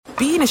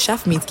being a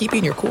chef means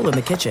keeping your cool in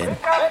the kitchen.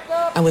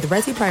 And with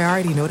Resi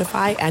Priority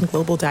Notify and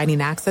Global Dining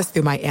Access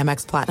through my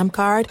Amex Platinum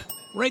card,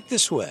 Right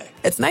this way.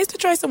 it's nice to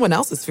try someone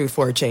else's food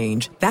for a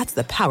change. That's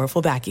the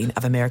powerful backing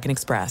of American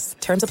Express.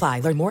 Terms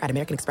apply. Learn more at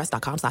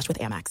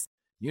americanexpress.com/withAmex.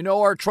 You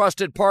know our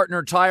trusted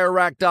partner,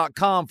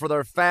 TireRack.com, for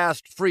their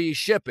fast, free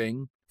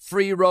shipping,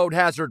 free road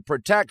hazard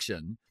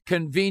protection,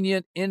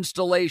 convenient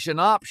installation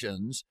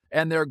options,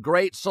 and their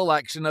great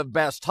selection of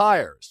best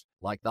tires,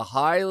 like the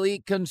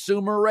highly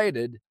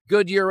consumer-rated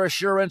Goodyear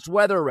Assurance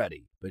Weather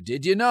Ready. But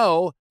did you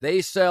know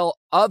they sell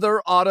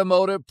other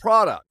automotive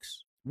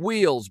products?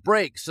 Wheels,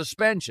 brakes,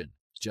 suspension,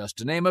 just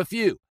to name a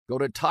few. Go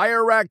to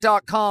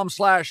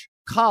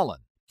TireRack.com/Colin.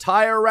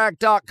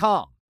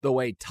 TireRack.com, the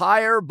way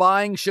tire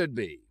buying should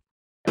be.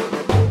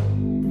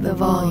 The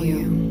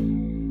volume.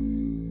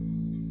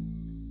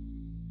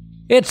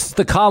 It's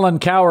the Colin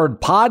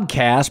Cowherd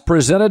podcast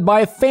presented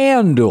by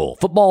FanDuel.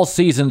 Football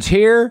season's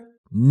here.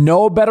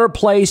 No better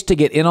place to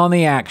get in on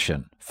the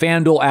action.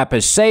 FanDuel app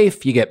is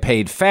safe. You get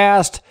paid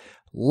fast.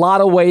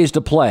 Lot of ways to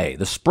play.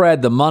 The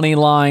spread, the money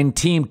line,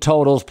 team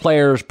totals,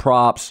 players,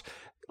 props.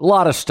 A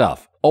lot of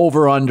stuff.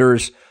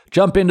 Over-unders.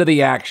 Jump into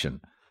the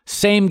action.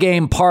 Same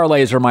game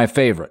parlays are my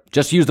favorite.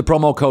 Just use the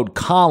promo code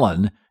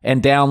Colin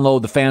and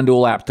download the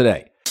FanDuel app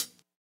today.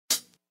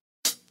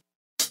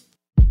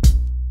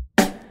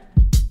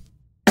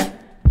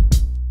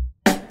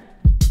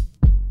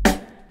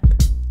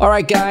 All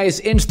right, guys,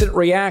 instant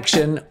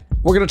reaction.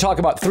 We're going to talk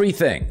about three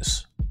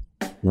things.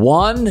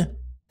 One,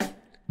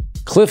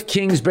 Kliff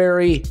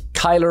Kingsbury,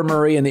 Kyler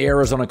Murray, and the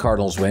Arizona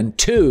Cardinals win.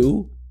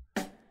 Two,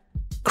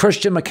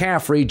 Christian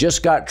McCaffrey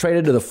just got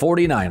traded to the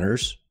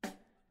 49ers.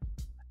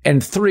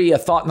 And three, a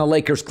thought in the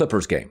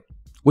Lakers-Clippers game,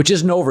 which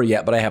isn't over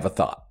yet, but I have a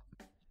thought.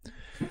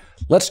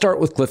 Let's start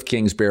with Kliff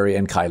Kingsbury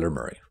and Kyler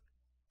Murray.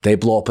 They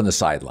blow up on the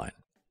sideline.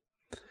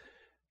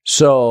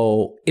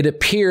 So it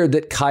appeared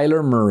that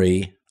Kyler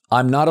Murray,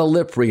 I'm not a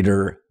lip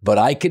reader, but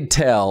I could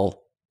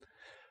tell,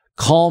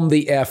 calm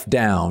the F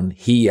down,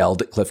 he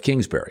yelled at Kliff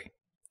Kingsbury.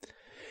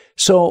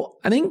 So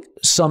I think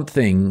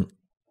something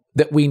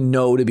that we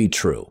know to be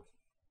true.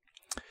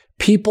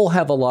 People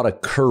have a lot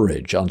of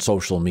courage on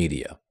social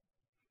media.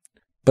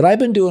 But I've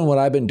been doing what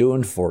I've been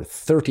doing for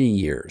 30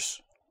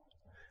 years.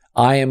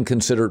 I am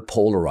considered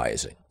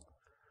polarizing.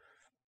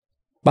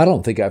 I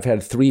don't think I've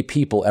had 3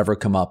 people ever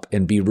come up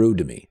and be rude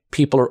to me.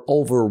 People are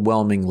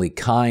overwhelmingly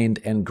kind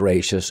and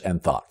gracious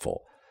and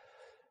thoughtful.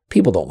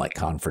 People don't like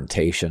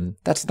confrontation.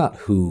 That's not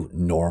who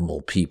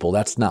normal people,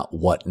 that's not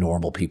what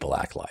normal people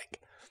act like.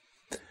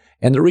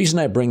 And the reason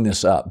I bring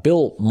this up,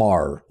 Bill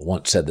Maher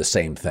once said the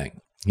same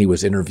thing. He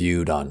was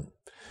interviewed on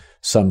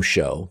some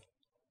show,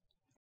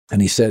 and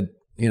he said,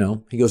 he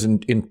goes,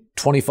 in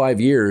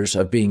 25 years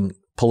of being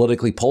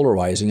politically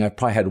polarizing, I've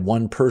probably had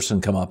one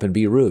person come up and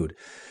be rude.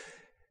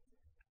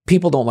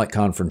 People don't like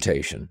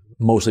confrontation,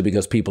 mostly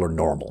because people are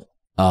normal.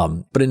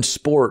 But in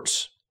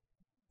sports,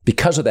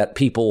 because of that,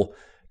 people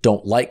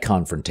don't like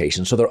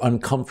confrontation, so they're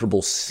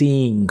uncomfortable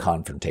seeing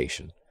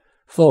confrontation.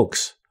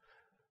 Folks,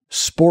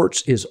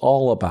 sports is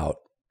all about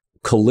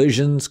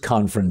collisions,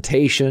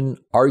 confrontation,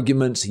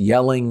 arguments,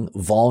 yelling,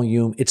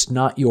 volume. It's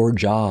not your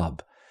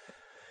job.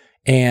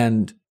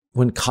 And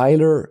when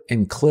Kyler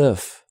and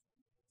Kliff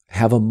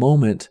have a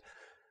moment,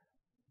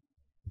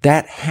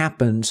 that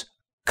happens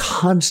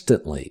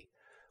constantly.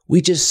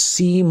 We just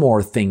see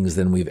more things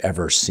than we've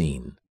ever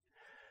seen.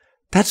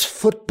 That's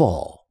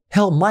football.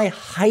 Hell, my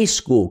high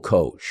school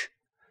coach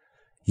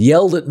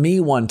yelled at me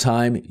one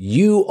time,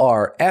 "You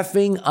are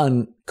effing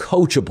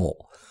uncoachable."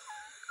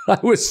 I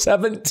was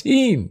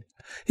 17.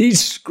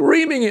 He's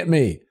screaming at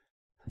me.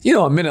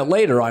 A minute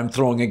later, I'm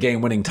throwing a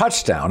game-winning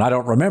touchdown. I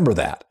don't remember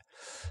that.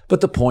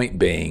 But the point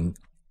being,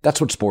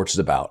 that's what sports is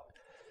about.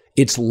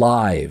 It's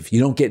live. You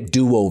don't get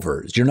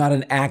do-overs. You're not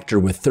an actor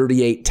with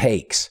 38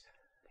 takes.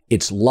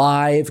 It's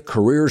live.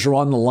 Careers are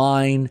on the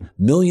line.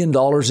 $1 million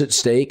at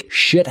stake.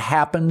 Shit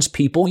happens.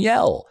 People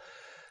yell.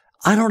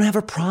 I don't have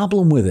a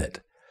problem with it.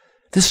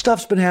 This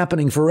stuff's been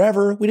happening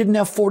forever. We didn't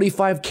have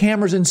 45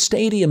 cameras in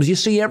stadiums. You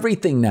see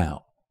everything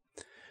now.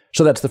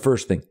 So that's the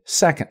first thing.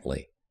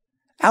 Secondly,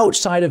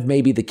 outside of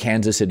maybe the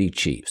Kansas City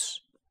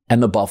Chiefs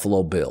and the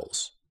Buffalo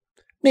Bills,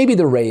 maybe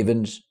the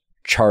Ravens,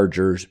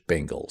 Chargers,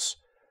 Bengals,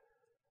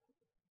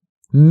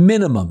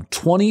 minimum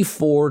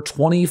 24,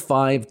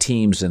 25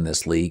 teams in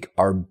this league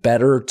are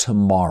better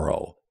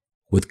tomorrow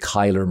with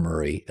Kyler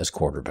Murray as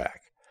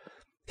quarterback.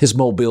 His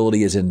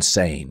mobility is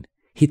insane.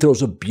 He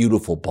throws a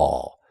beautiful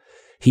ball.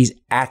 He's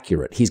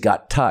accurate. He's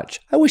got touch.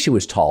 I wish he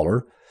was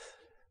taller.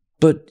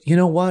 But you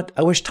know what?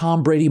 I wish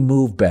Tom Brady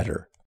moved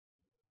better.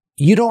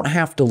 You don't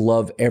have to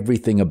love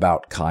everything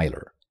about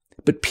Kyler.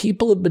 But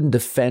people have been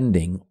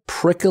defending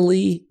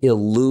prickly,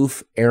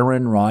 aloof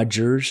Aaron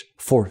Rodgers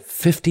for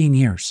 15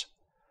 years.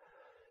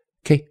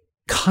 Okay,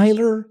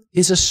 Kyler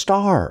is a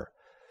star.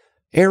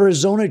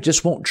 Arizona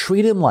just won't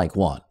treat him like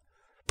one.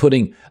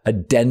 Putting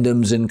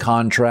addendums in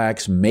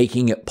contracts,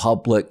 making it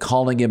public,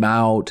 calling him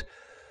out.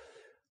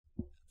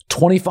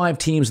 25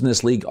 teams in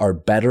this league are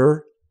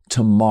better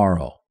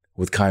tomorrow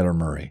with Kyler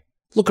Murray.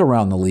 Look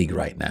around the league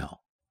right now.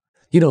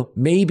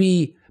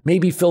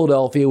 Maybe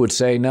Philadelphia would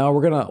say, no,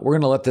 we're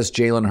gonna let this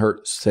Jalen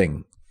Hurts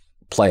thing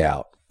play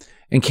out.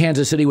 And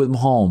Kansas City with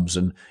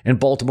Mahomes, and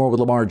Baltimore with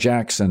Lamar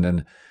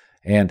Jackson,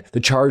 and the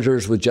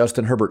Chargers with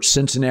Justin Herbert,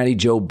 Cincinnati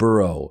Joe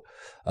Burrow,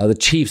 the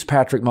Chiefs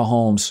Patrick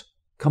Mahomes.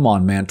 Come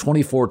on, man,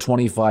 24,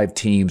 25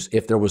 teams,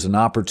 if there was an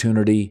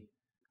opportunity,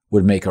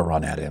 would make a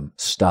run at him.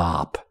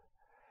 Stop.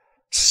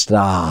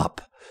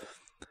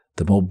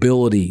 The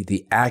mobility,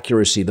 the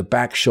accuracy, the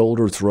back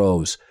shoulder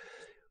throws.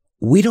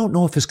 We don't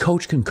know if his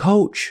coach can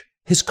coach.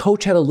 His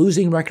coach had a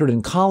losing record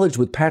in college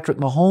with Patrick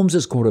Mahomes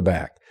as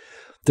quarterback.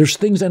 There's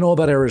things I know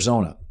about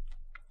Arizona.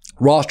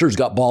 Roster's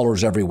got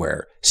ballers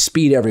everywhere,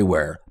 speed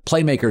everywhere,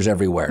 playmakers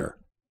everywhere.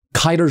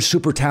 Kyler's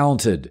super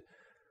talented.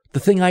 The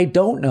thing I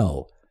don't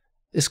know,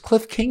 is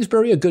Kliff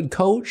Kingsbury a good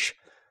coach?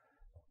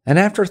 And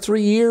after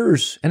 3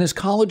 years in his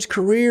college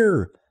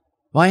career,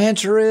 my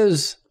answer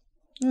is,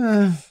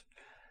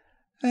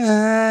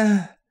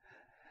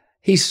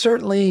 he's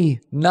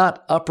certainly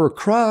not upper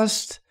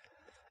crust.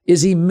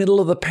 Is he middle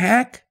of the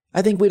pack?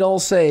 I think we'd all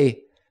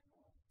say,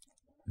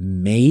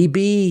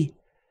 maybe.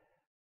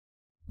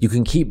 You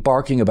can keep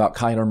barking about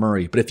Kyler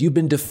Murray, but if you've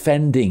been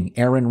defending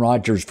Aaron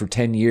Rodgers for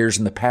 10 years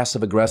in the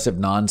passive-aggressive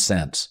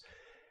nonsense,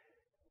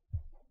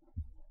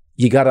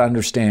 you got to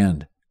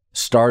understand,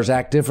 stars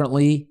act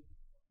differently.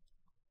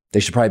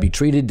 They should probably be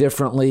treated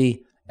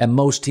differently. And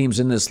most teams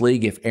in this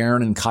league, if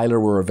Aaron and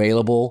Kyler were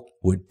available,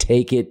 would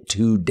take it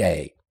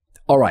today.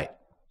 All right.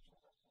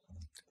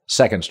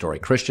 Second story,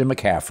 Christian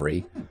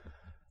McCaffrey,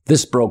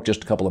 this broke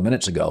just a couple of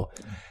minutes ago,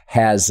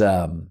 has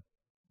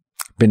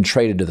been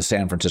traded to the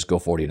San Francisco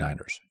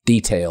 49ers.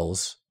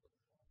 Details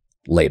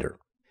later.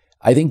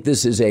 I think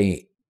this is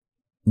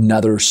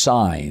another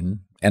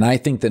sign, and I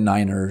think the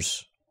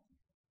Niners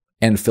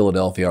and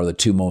Philadelphia are the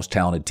two most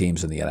talented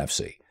teams in the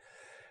NFC.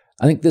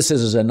 I think this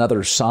is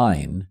another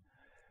sign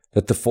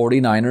that the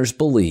 49ers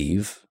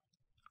believe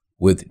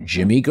with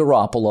Jimmy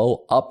Garoppolo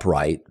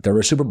upright, they're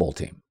a Super Bowl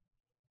team.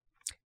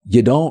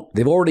 They've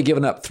already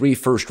given up 3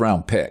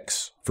 first-round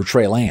picks for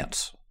Trey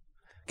Lance.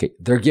 Okay,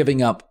 they're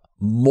giving up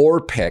more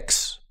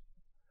picks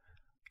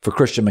for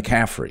Christian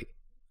McCaffrey.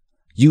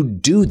 You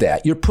do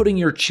that, you're putting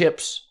your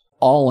chips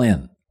all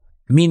in,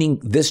 meaning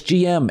this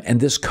GM and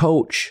this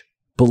coach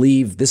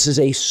believe this is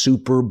a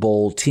Super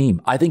Bowl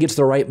team. I think it's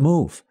the right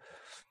move.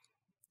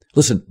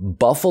 Listen,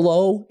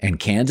 Buffalo and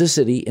Kansas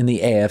City in the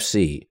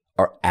AFC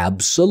are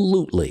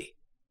absolutely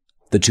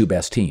the 2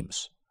 best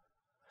teams.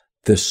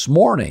 This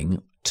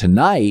morning,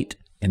 tonight,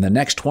 in the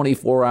next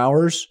 24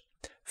 hours,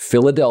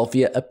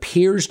 Philadelphia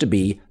appears to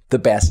be the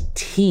best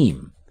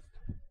team.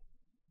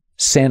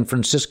 San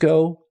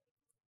Francisco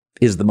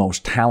is the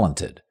most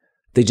talented.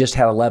 They just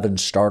had 11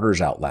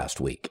 starters out last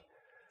week.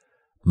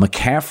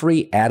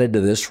 McCaffrey added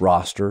to this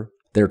roster,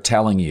 they're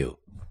telling you,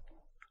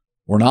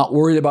 we're not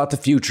worried about the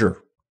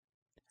future.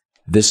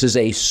 This is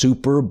a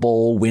Super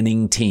Bowl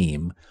winning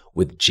team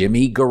with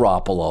Jimmy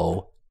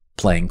Garoppolo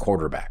playing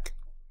quarterback.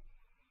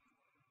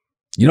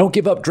 You don't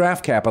give up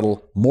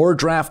more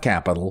draft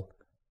capital,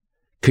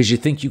 because you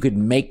think you could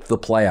make the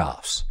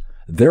playoffs.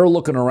 They're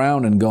looking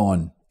around and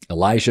going,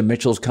 Elijah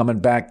Mitchell's coming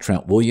back,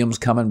 Trent Williams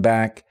coming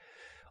back,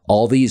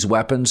 all these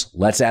weapons,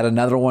 let's add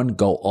another one,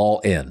 go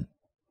all in.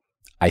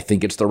 I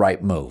think it's the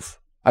right move.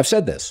 I've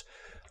said this.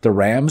 The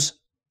Rams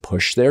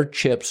push their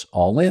chips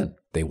all in.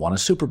 They won a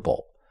Super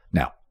Bowl.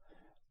 Now,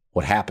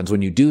 what happens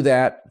when you do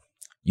that?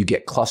 You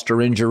get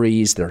cluster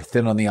injuries. They're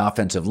thin on the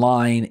offensive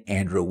line.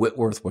 Andrew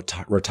Whitworth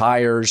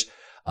retires.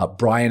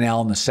 Brian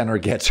Allen, the center,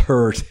 gets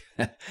hurt.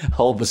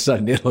 All of a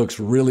sudden, it looks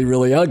really,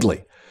 really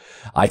ugly.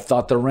 I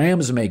thought the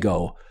Rams may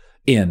go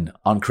in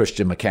on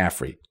Christian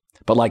McCaffrey.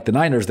 But like the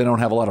Niners, they don't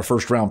have a lot of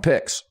first-round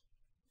picks.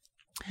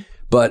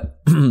 But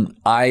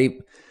I've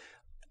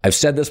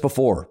said this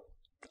before.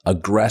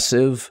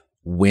 Aggressive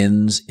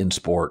wins in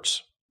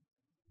sports.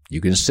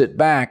 You can sit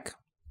back.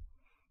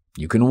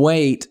 You can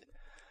wait.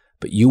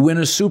 But you win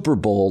a Super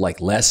Bowl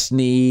like Les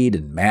Snead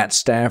and Matt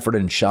Stafford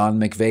and Sean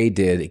McVay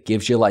did, it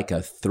gives you like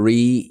a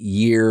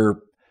 3-year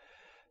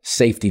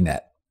safety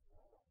net.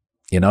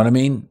 You know what I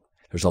mean?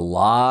 There's a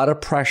lot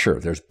of pressure.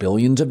 There's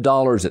billions of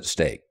dollars at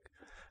stake.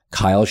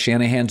 Kyle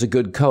Shanahan's a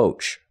good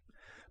coach.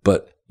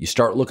 But you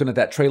start looking at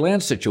that Trey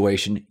Lance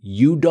situation,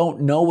 you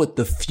don't know what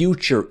the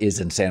future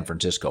is in San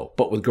Francisco.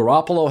 But with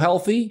Garoppolo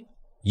healthy,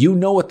 you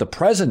know what the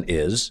present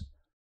is.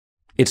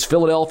 It's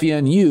Philadelphia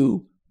and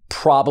you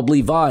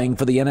probably vying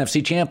for the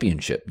NFC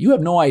Championship. You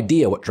have no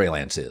idea what Trey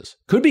Lance is.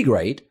 Could be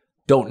great.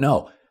 Don't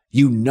know.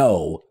 You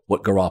know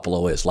what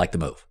Garoppolo is. Like the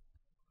move.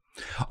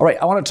 All right,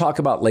 I want to talk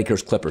about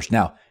Lakers Clippers.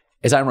 Now,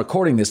 as I'm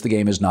recording this, the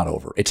game is not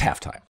over. It's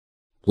halftime.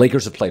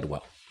 Lakers have played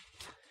well.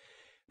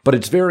 But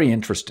it's very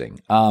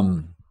interesting.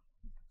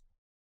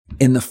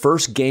 In the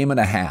first game and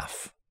a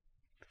half,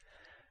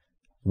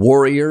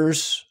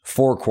 Warriors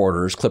 4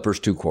 quarters,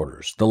 Clippers 2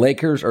 quarters. The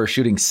Lakers are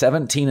shooting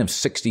 17 of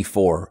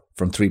 64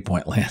 from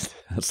three-point land.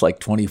 That's like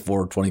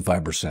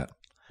 25%,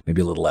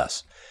 maybe a little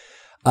less.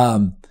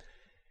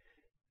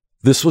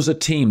 This was a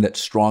team that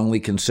strongly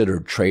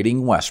considered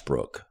trading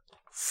Westbrook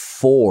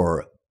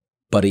for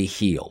Buddy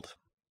Hield.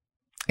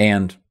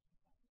 and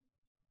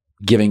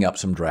giving up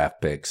some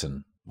draft picks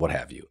and what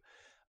have you.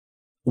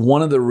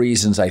 One of the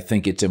reasons I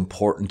think it's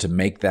important to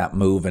make that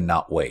move and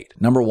not wait.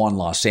 Number one,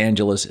 Los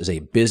Angeles is a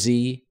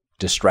busy,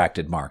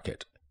 distracted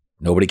market.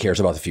 Nobody cares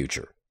about the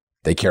future.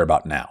 They care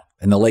about now.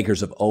 And the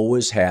Lakers have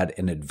always had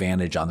an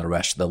advantage on the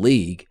rest of the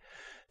league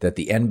that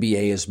the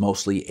NBA is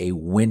mostly a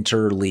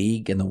winter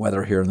league and the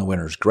weather here in the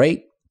winter is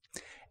great.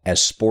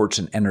 As sports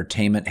and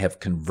entertainment have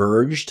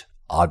converged,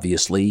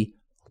 obviously,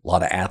 a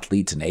lot of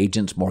athletes and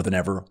agents more than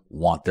ever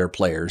want their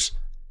players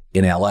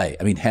in LA.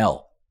 I mean,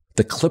 hell,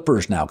 the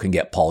Clippers now can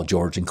get Paul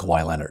George and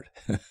Kawhi Leonard.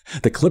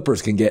 The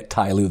Clippers can get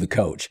Ty Lue, the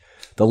coach.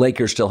 The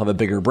Lakers still have a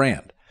bigger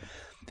brand.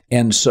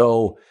 And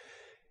so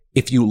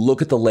if you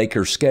look at the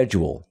Lakers'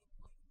 schedule,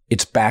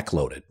 it's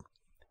backloaded.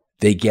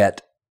 They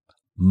get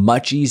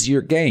much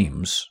easier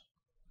games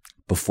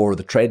before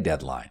the trade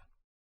deadline.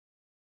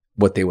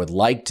 What they would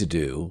like to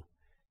do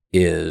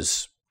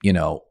is,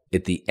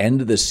 at the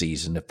end of the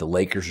season, if the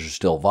Lakers are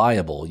still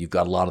viable, you've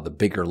got a lot of the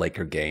bigger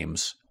Laker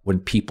games when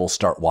people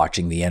start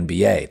watching the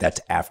NBA. That's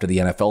after the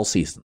NFL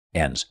season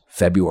ends,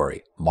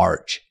 February,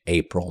 March,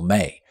 April,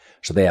 May.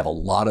 So they have a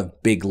lot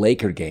of big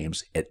Laker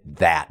games at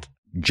that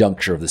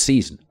juncture of the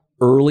season.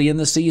 Early in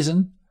the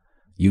season,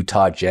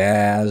 Utah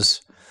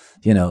Jazz,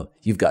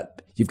 you've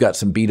got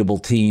some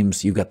beatable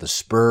teams. You've got the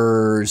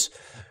Spurs,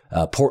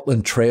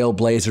 Portland Trail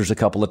Blazers a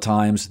couple of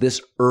times.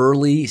 This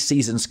early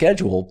season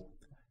schedule,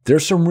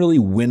 there's some really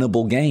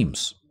winnable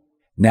games.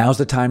 Now's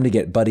the time to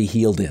get Buddy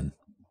Hield in.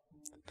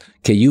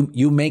 Okay,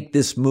 you make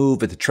this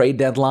move at the trade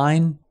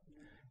deadline.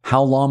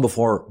 How long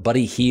before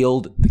Buddy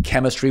Hield, the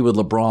chemistry with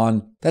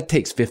LeBron, that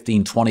takes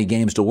 15, 20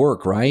 games to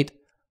work, right?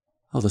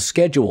 Oh, the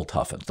schedule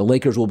toughens. The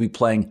Lakers will be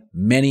playing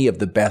many of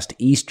the best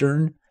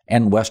Eastern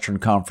and Western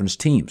Conference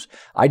teams.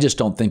 I just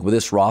don't think with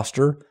this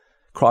roster,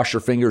 cross your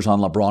fingers on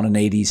LeBron and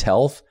AD's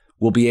health,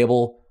 we'll be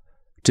able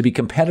to be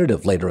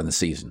competitive later in the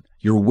season.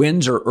 Your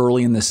wins are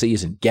early in the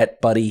season. Get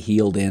Buddy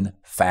Hield in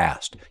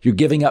fast. You're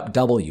giving up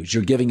W's.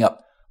 You're giving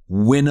up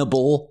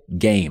winnable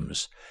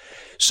games.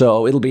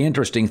 So it'll be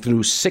interesting.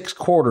 Through 6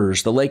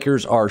 quarters, the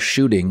Lakers are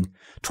shooting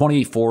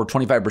 24,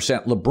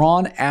 25%.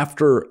 LeBron,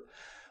 after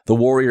the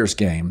Warriors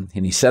game,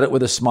 and he said it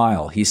with a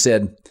smile, he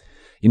said,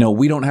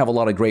 we don't have a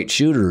lot of great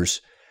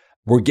shooters.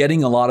 We're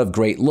getting a lot of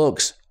great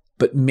looks,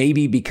 but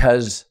maybe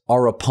because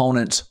our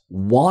opponents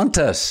want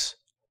us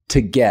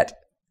to get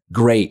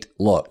great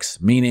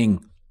looks,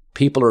 meaning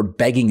people are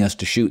begging us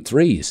to shoot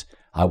threes.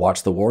 I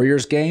watched the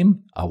Warriors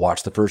game. I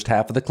watched the first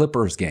half of the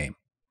Clippers game.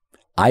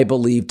 I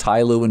believe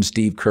Ty Lue and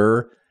Steve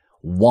Kerr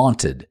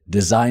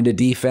designed a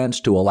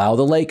defense to allow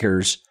the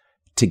Lakers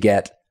to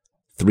get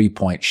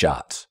 3-point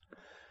shots.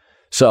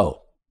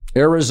 So,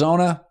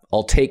 Arizona,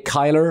 I'll take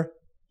Kyler,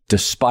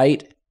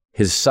 despite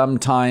his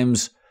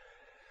sometimes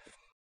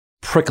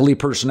prickly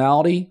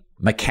personality.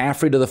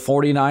 McCaffrey to the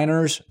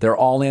 49ers, they're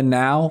all in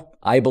now.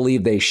 I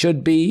believe they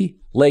should be.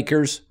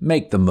 Lakers,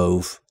 make the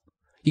move.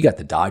 You got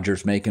the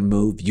Dodgers making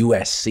move.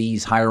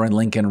 USC's hiring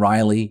Lincoln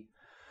Riley.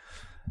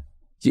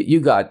 You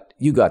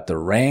got the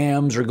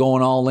Rams are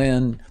going all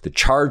in. The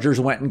Chargers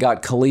went and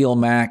got Khalil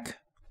Mack.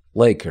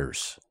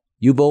 Lakers,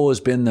 you've always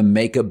been the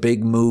make a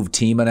big move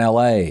team in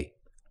LA.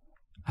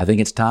 I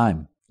think it's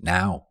time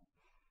now.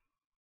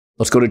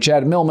 Let's go to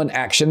Chad Millman,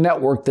 Action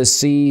Network, the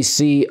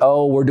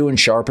CCO. We're doing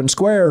Sharp and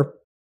Square.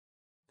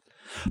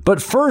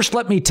 But first,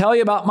 let me tell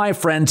you about my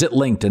friends at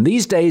LinkedIn.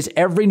 These days,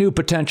 every new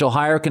potential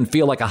hire can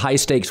feel like a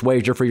high-stakes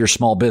wager for your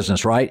small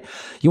business, right?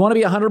 You want to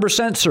be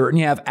 100% certain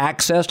you have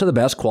access to the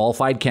best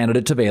qualified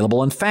candidates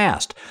available and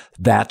fast.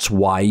 That's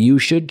why you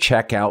should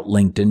check out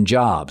LinkedIn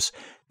Jobs.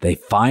 They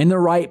find the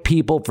right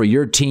people for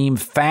your team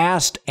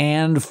fast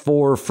and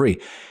for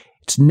free.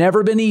 It's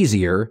never been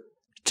easier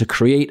to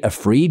create a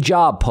free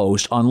job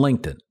post on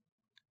LinkedIn,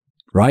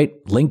 right?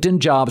 LinkedIn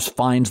Jobs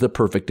finds the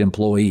perfect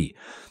employee.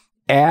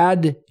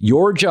 Add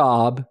your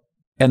job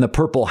and the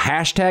purple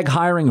hashtag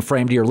hiring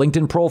frame to your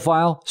LinkedIn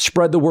profile.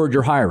 Spread the word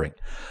you're hiring.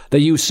 They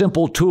use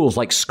simple tools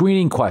like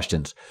screening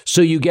questions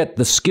so you get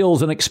the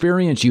skills and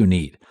experience you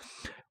need.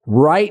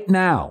 Right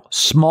now,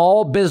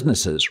 small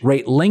businesses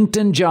rate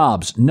LinkedIn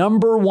Jobs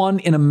number one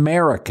in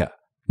America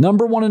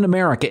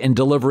in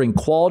delivering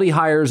quality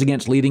hires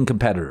against leading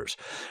competitors.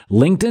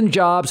 LinkedIn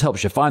Jobs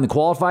helps you find the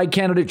qualified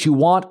candidates you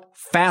want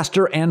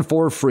faster and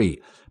for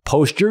free.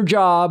 Post your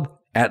job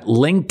at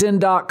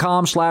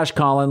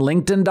linkedin.com/Colin,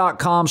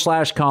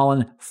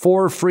 linkedin.com/Colin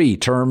for free.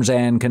 Terms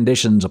and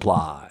conditions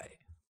apply.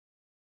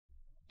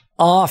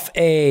 Off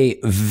a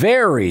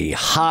very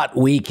hot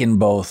week in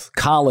both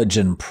college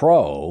and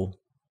pro,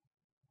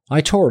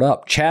 I tore it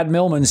up. Chad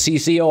Millman,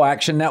 CCO,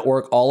 Action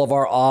Network, all of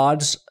our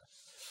odds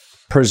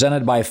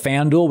presented by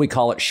FanDuel. We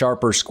call it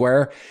Sharp or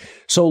Square.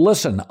 So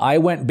listen, I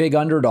went big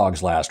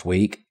underdogs last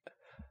week.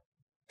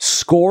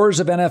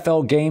 Scores of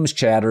NFL games,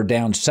 Chad, are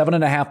down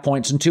 7.5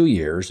 points in 2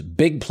 years.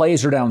 Big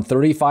plays are down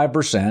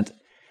 35%,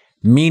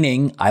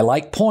 meaning I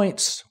like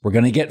points. We're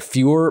going to get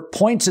fewer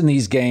points in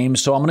these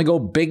games, so I'm going to go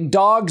big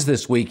dogs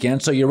this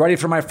weekend. So you ready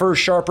for my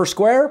first Sharp or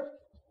Square?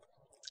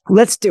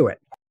 Let's do it.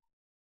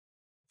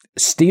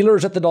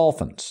 Steelers at the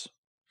Dolphins.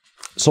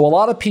 So a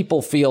lot of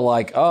people feel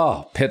like,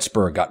 oh,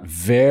 Pittsburgh got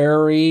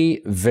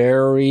very,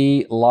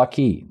 very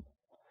lucky.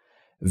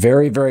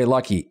 Very, very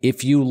lucky.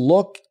 If you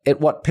look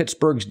at what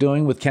Pittsburgh's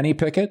doing with Kenny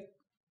Pickett,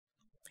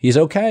 he's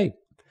okay.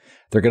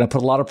 They're going to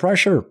put a lot of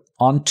pressure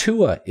on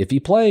Tua if he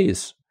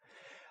plays.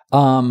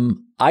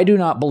 I do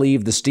not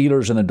believe the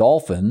Steelers and the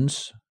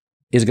Dolphins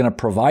is going to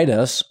provide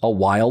us a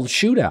wild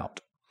shootout.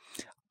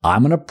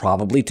 I'm going to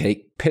probably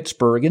take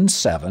Pittsburgh in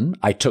 7.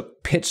 I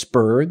took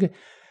Pittsburgh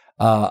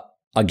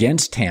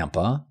against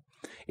Tampa.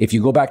 If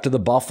you go back to the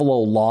Buffalo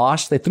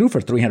loss, they threw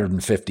for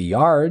 350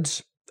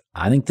 yards.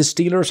 I think the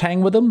Steelers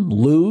hang with them,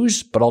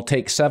 lose, but I'll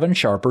take 7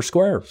 sharp or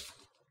square.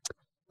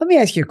 Let me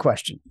ask you a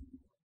question.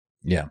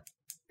 Yeah.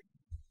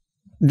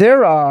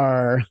 There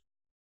are,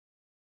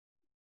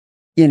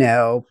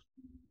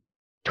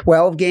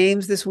 12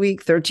 games this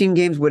week, 13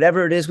 games,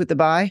 whatever it is with the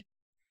bye.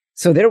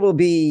 So there will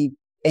be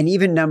an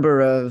even number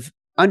of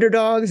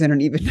underdogs and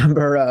an even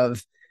number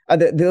of,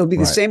 there'll be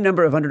the same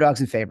number of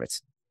underdogs and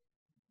favorites.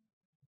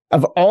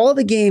 Of all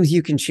the games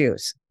you can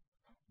choose,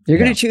 you're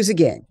going to choose a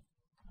game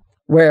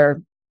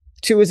where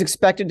Tua is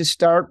expected to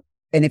start,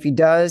 and if he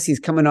does, he's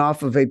coming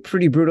off of a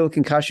pretty brutal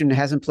concussion and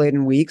hasn't played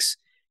in weeks.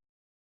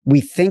 We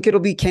think it'll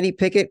be Kenny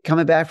Pickett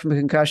coming back from a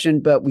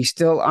concussion, but we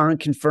still aren't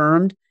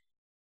confirmed.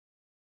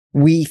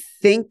 We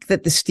think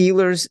that the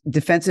Steelers'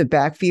 defensive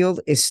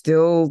backfield is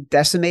still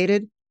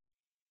decimated.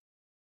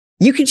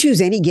 You can choose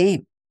any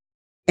game,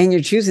 and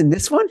you're choosing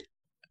this one?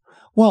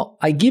 Well,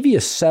 I give you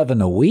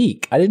 7 a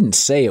week. I didn't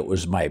say it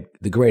was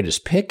the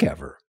greatest pick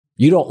ever.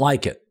 You don't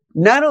like it.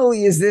 Not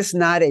only is this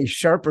not a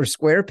sharp or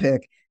square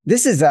pick,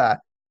 this is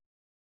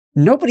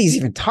nobody's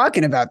even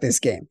talking about this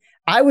game.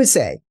 I would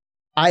say,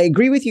 I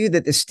agree with you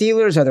that the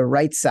Steelers are the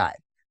right side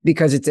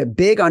because it's a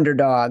big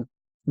underdog.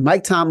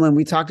 Mike Tomlin,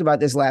 we talked about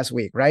this last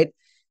week, right?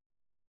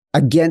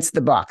 Against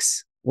the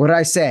Bucs. What did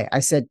I say? I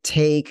said,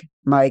 take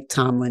Mike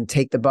Tomlin,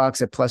 take the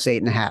Bucs at plus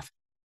 8.5.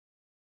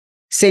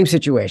 Same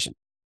situation.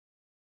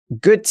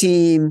 Good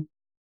team.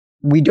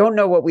 We don't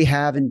know what we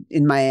have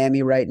in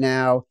Miami right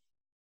now.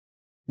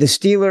 The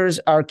Steelers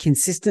are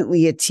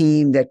consistently a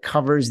team that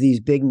covers these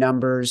big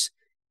numbers.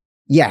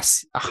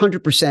 Yes,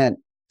 100%.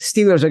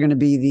 Steelers are going to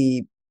be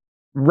the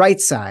right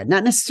side,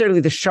 not necessarily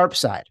the sharp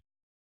side,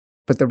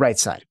 but the right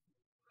side.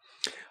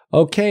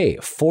 Okay,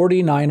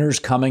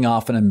 49ers coming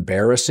off an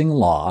embarrassing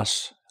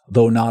loss,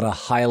 though not a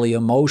highly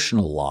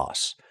emotional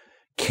loss.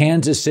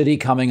 Kansas City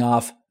coming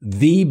off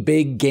the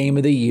big game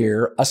of the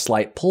year, a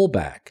slight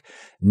pullback.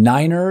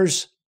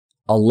 Niners,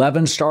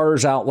 11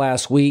 starters out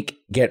last week,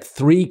 get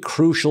 3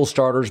 crucial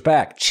starters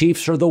back.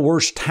 Chiefs are the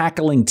worst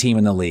tackling team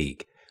in the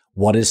league.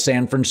 What is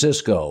San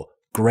Francisco?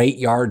 Great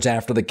yards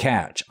after the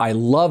catch. I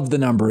love the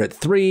number at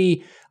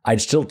 3.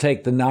 I'd still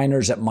take the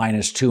Niners at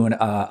plus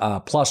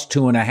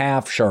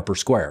 2.5, sharp or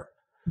square.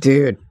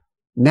 Dude,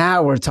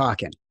 now we're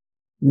talking.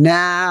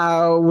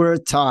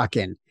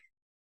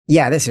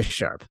 Yeah, this is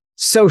sharp.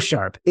 So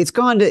sharp. It's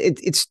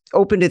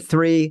opened at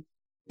 3.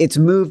 It's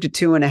moved to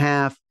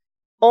 2.5.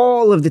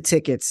 All of the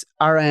tickets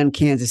are on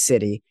Kansas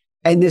City,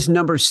 and this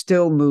number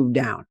still moved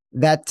down.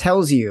 That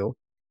tells you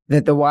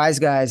that the wise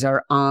guys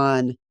are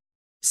on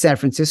San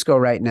Francisco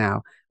right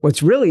now.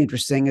 What's really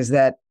interesting is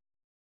that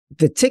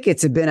the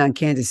tickets have been on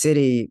Kansas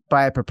City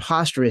by a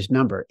preposterous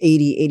number,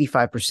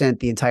 85%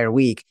 the entire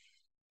week.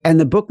 And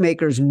the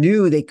bookmakers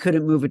knew they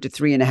couldn't move it to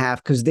 3.5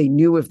 because they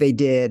knew if they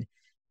did,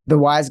 the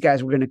wise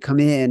guys were going to come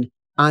in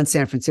on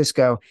San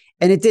Francisco.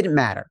 And it didn't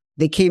matter.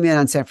 They came in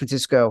on San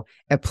Francisco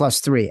at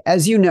plus 3.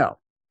 As you know,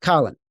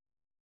 Colin,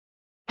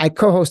 I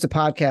co-host a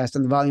podcast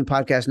on the Volume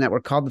Podcast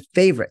Network called The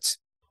Favorites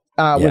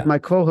with my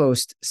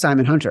co-host,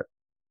 Simon Hunter.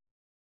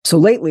 So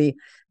lately,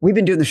 we've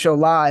been doing the show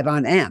live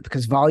on AMP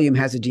because Volume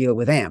has a deal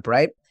with AMP,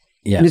 right?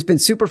 Yeah. And it's been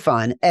super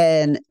fun.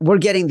 And we're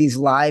getting these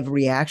live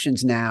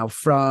reactions now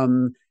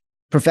from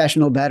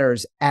professional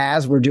bettors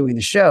as we're doing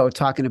the show,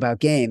 talking about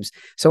games.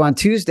 So on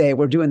Tuesday,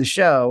 we're doing the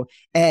show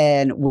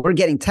and we're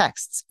getting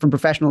texts from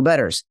professional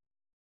bettors.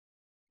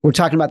 We're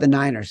talking about the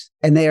Niners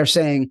and they are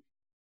saying,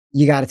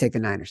 you got to take the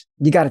Niners.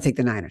 You got to take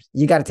the Niners.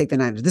 You got to take the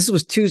Niners. This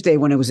was Tuesday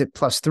when it was at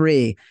plus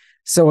 3.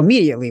 So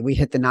immediately we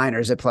hit the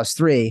Niners at plus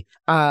 3.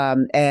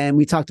 And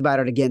we talked about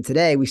it again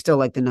today. We still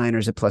like the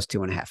Niners at plus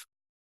 2.5.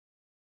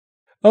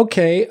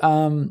 Okay.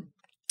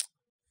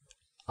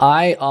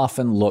 I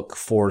often look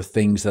for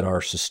things that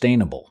are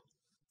sustainable.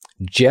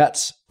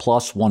 Jets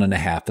plus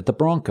 1.5 at the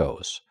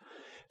Broncos.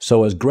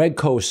 So as Greg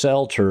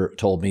Cosell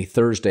told me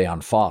Thursday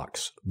on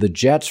Fox, the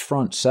Jets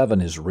front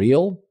 7 is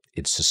real.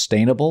 It's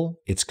sustainable.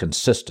 It's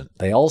consistent.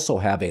 They also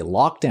have a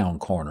lockdown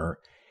corner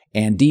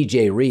and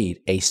DJ Reed,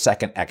 a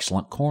second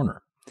excellent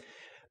corner.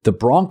 The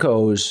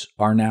Broncos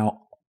are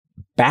now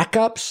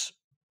backups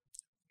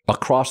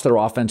across their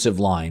offensive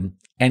line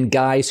and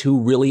guys who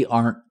really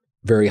aren't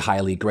very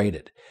highly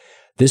graded.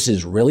 This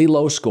is really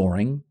low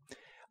scoring.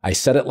 I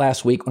said it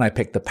last week when I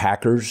picked the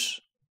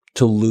Packers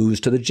to lose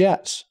to the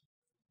Jets.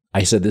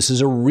 I said this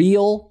is a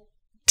real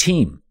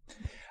team.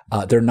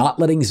 They're not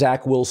letting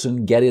Zach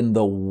Wilson get in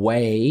the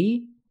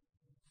way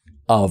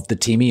of the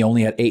team. He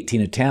only had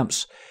 18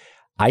 attempts.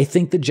 I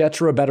think the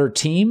Jets are a better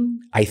team.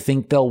 I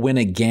think they'll win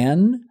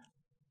again.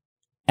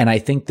 And I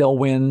think they'll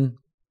win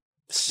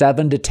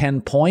 7 to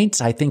 10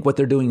 points. I think what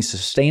they're doing is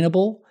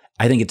sustainable.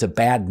 I think it's a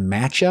bad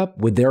matchup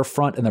with their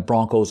front and the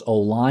Broncos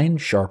O-line,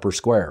 sharp or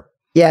square.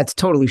 Yeah, it's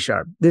totally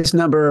sharp. This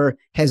number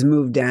has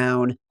moved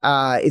down.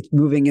 It's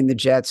moving in the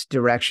Jets'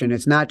 direction.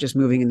 It's not just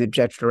moving in the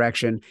Jets'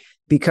 direction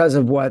because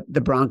of what the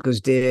Broncos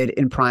did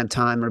in prime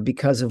time or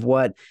because of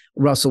what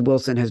Russell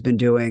Wilson has been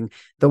doing.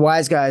 The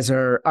wise guys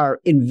are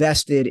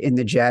invested in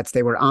the Jets.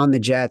 They were on the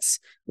Jets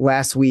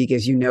last week,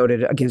 as you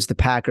noted, against the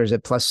Packers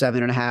at plus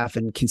 7.5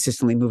 and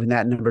consistently moving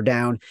that number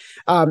down.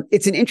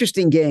 It's an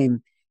interesting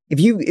game. If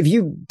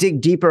you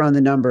dig deeper on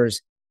the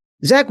numbers,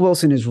 Zach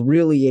Wilson is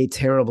really a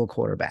terrible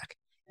quarterback.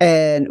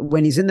 And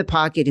when he's in the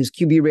pocket, his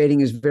QB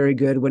rating is very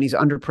good. When he's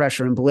under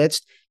pressure and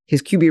blitzed,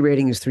 his QB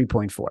rating is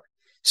 3.4.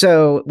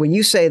 So when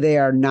you say they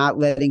are not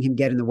letting him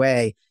get in the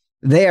way,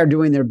 they are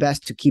doing their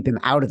best to keep him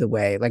out of the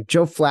way. Like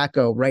Joe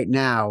Flacco right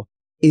now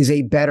is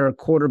a better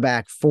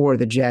quarterback for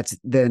the Jets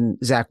than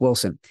Zach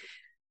Wilson.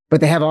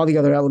 But they have all the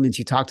other elements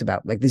you talked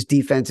about. Like this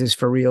defense is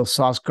for real.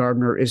 Sauce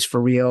Gardner is for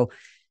real.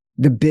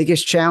 The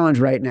biggest challenge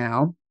right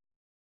now,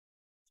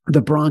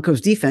 the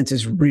Broncos defense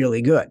is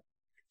really good.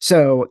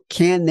 So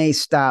can they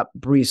stop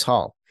Breece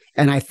Hall?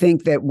 And I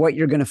think that what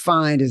you're going to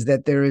find is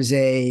that there is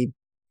a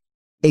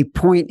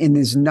point in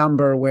this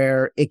number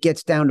where it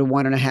gets down to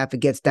 1.5, it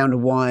gets down to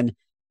 1.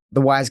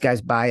 The wise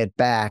guys buy it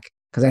back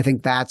because I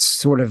think that's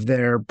sort of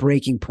their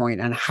breaking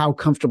point on how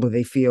comfortable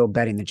they feel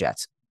betting the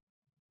Jets.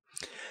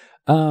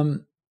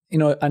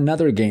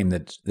 Another game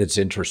that's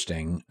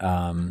interesting,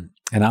 and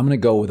I'm going to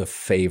go with a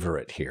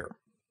favorite here,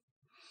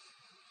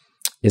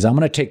 is I'm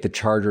going to take the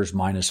Chargers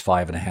minus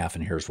 5.5,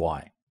 and here's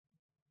why.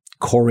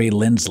 Corey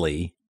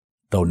Linsley,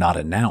 though not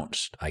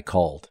announced, I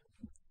called,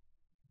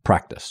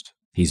 practiced.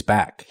 He's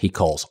back. He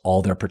calls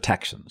all their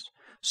protections.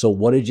 So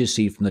what did you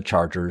see from the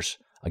Chargers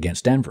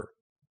against Denver?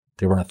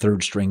 They were on a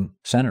third-string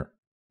center.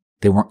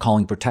 They weren't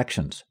calling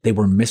protections. They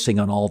were missing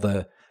on all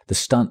the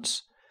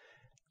stunts.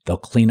 They'll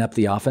clean up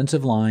the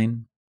offensive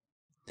line.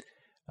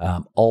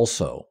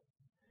 Also,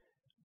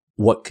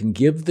 what can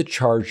give the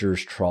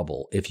Chargers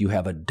trouble if you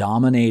have a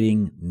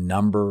dominating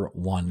number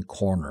one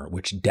corner,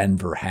 which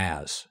Denver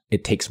has,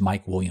 it takes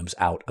Mike Williams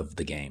out of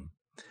the game.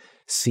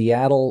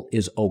 Seattle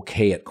is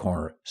okay at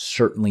corner,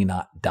 certainly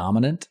not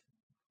dominant.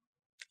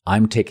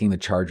 I'm taking the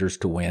Chargers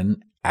to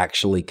win,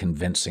 actually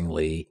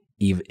convincingly.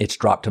 It's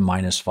dropped to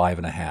minus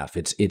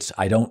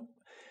 5.5.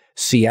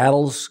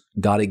 Seattle's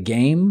got a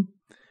game.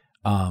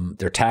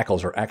 Their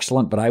tackles are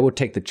excellent, but I would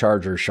take the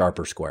Chargers sharp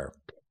or square.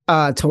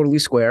 Totally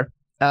square.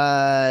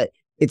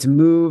 It's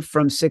moved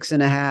from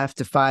 6.5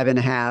 to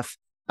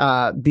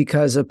 5.5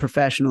 because of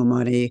professional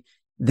money.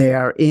 They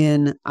are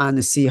in on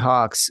the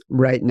Seahawks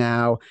right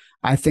now.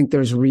 I think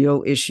there's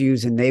real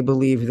issues, and they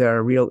believe there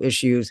are real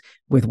issues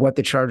with what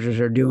the Chargers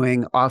are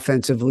doing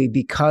offensively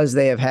because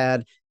they have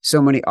had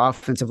so many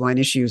offensive line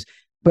issues,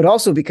 but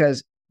also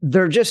because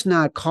they're just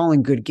not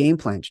calling good game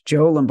plans.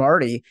 Joe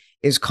Lombardi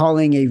is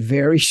calling a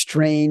very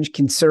strange,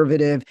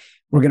 conservative,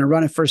 we're going to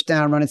run it first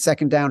down, run it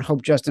second down,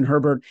 hope Justin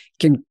Herbert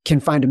can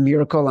find a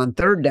miracle on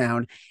third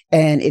down.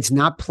 And it's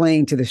not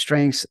playing to the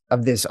strengths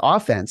of this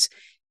offense.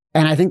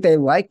 And I think they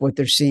like what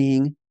they're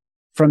seeing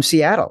from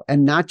Seattle,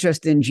 and not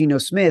just in Geno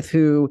Smith,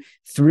 who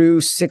through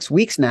 6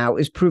 weeks now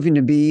is proving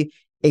to be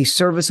a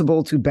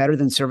serviceable to better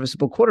than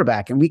serviceable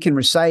quarterback. And we can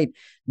recite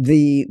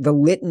the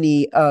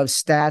litany of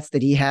stats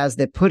that he has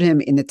that put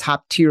him in the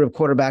top tier of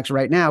quarterbacks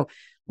right now.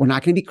 We're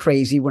not going to be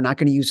crazy. We're not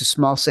going to use a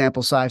small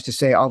sample size to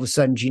say all of a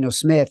sudden Geno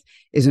Smith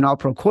is an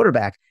all-pro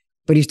quarterback,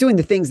 but he's doing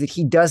the things that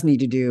he does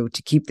need to do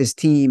to keep this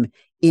team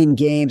in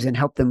games and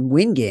help them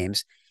win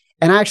games.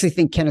 And I actually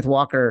think Kenneth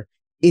Walker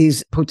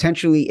is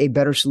potentially a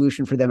better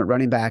solution for them at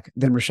running back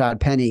than Rashad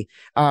Penny.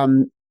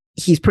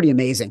 He's pretty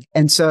amazing.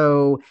 And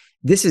so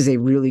this is a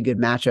really good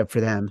matchup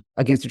for them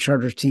against a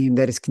Chargers team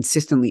that is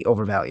consistently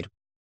overvalued.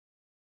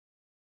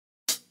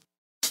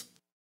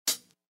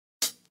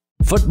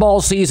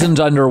 Football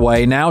season's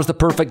underway. Now's the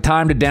perfect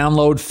time to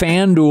download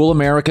FanDuel,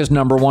 America's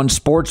 #1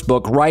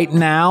 sportsbook. Right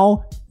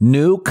now,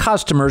 new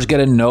customers get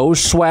a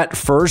no-sweat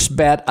first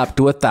bet up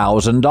to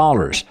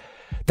 $1,000.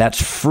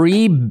 That's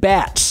free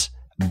bets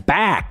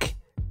back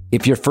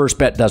if your first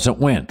bet doesn't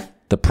win.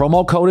 The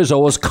promo code is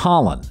always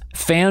Colin.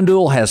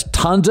 FanDuel has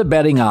tons of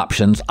betting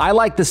options. I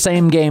like the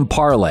same game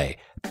parlay.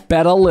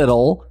 Bet a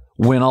little,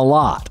 win a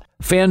lot.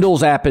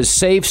 FanDuel's app is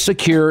safe,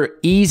 secure,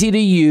 easy to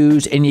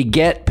use, and you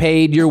get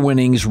paid your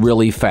winnings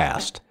really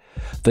fast.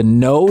 The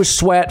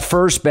no-sweat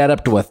first bet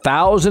up to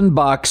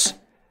 $1,000.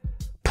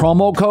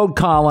 Promo code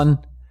Colin.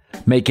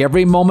 Make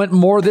every moment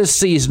more this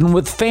season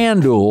with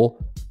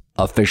FanDuel,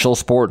 official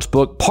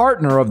sportsbook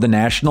partner of the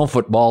National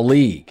Football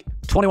League.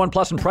 21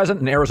 plus and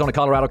present in Arizona,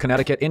 Colorado,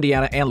 Connecticut,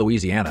 Indiana, and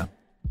Louisiana.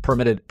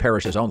 permitted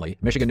parishes only.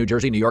 Michigan, New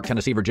Jersey, New York,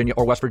 Tennessee, Virginia,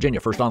 or West Virginia.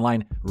 First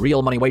online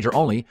real money wager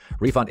only.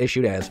 Refund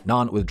issued as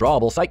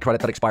non-withdrawable site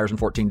credit that expires in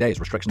 14 days.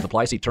 Restrictions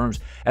apply. See terms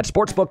at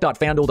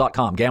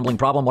sportsbook.fanduel.com. Gambling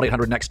problem?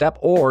 1-800-NEXT-STEP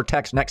or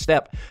text NEXT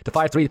STEP to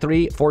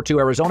 53342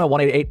 Arizona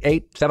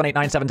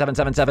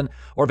 1-888-789-7777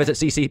 or visit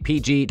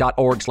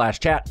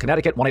ccpg.org/chat.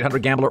 Connecticut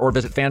 1-800-GAMBLER or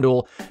visit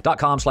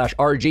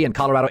fanduel.com/RG. In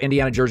Colorado,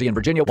 Indiana, Jersey, and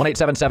Virginia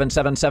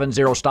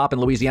 1-877-770-STOP. In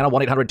Louisiana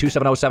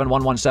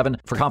 1-800-270-7117.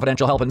 For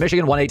confidential help in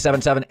Michigan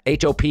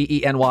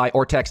 1-877-HOPENY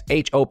or text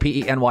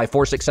HOPENY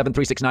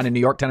 467-369. In New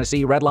York,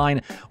 Tennessee, red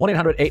line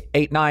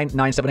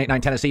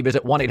 1-800-889-9789. Tennessee,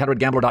 visit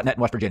 1-800-GAMBLER.net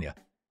in West Virginia.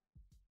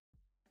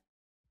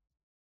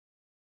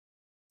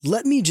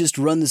 "Let me just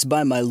run this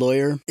by my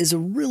lawyer" is a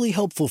really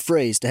helpful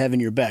phrase to have in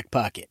your back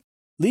pocket.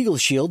 Legal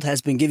Shield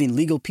has been giving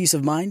legal peace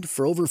of mind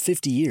for over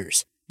 50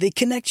 years. They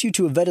connect you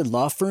to a vetted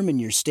law firm in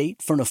your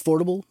state for an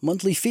affordable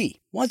monthly fee.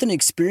 Want an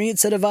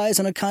experienced set of eyes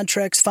on a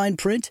contract's fine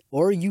print?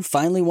 Or you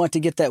finally want to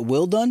get that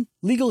will done?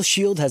 Legal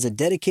Shield has a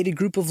dedicated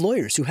group of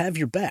lawyers who have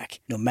your back,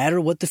 no matter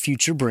what the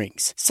future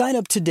brings. Sign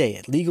up today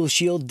at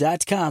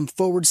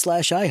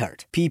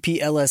LegalShield.com/iHeart.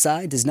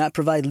 PPLSI does not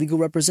provide legal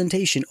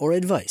representation or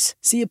advice.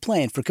 See a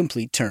plan for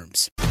complete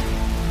terms.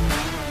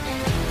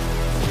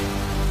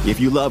 If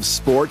you love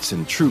sports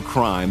and true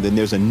crime, then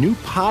there's a new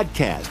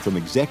podcast from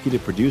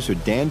executive producer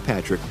Dan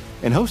Patrick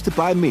and hosted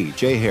by me,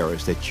 Jay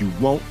Harris, that you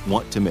won't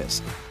want to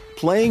miss.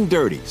 Playing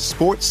Dirty: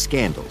 Sports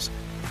Scandals.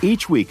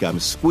 Each week, I'm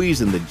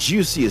squeezing the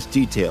juiciest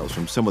details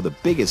from some of the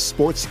biggest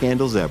sports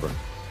scandals ever.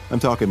 I'm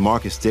talking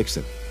Marcus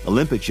Dixon,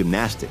 Olympic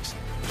gymnastics,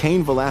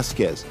 Cain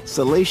Velasquez,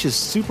 salacious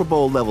Super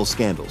Bowl-level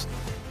scandals.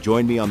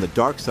 Join me on the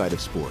dark side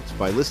of sports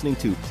by listening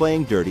to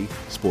Playing Dirty: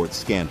 Sports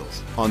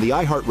Scandals on the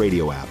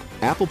iHeartRadio app,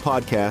 Apple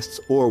Podcasts,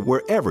 or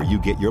wherever you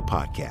get your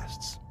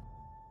podcasts.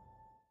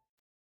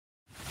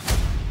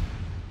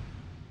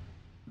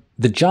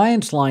 The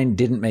Giants line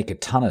didn't make a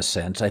ton of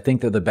sense. I think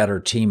they're the better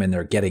team and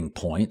they're getting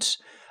points.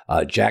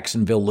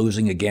 Jacksonville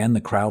losing again,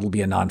 the crowd will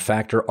be a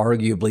non-factor,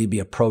 arguably be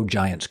a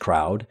pro-Giants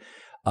crowd.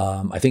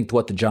 I think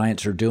what the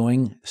Giants are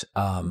doing,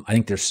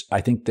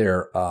 I think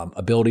their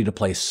ability to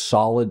play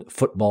solid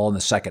football in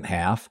the second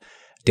half.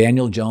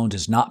 Daniel Jones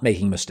is not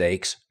making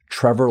mistakes.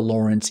 Trevor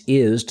Lawrence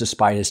is,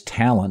 despite his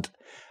talent.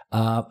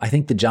 I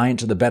think the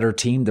Giants are the better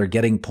team. They're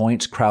getting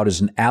points. Crowd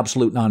is an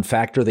absolute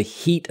non-factor. The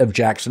heat of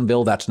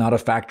Jacksonville, that's not a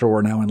factor.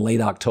 We're now in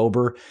late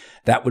October.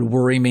 That would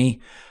worry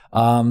me.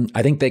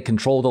 I think they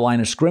control the line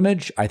of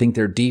scrimmage. I think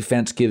their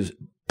defense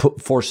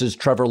forces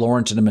Trevor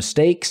Lawrence into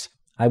mistakes.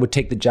 I would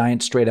take the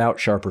Giants straight out,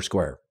 sharp or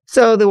square.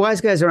 So the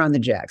wise guys are on the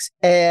Jags,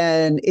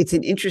 and it's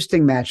an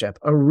interesting matchup,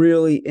 a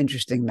really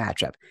interesting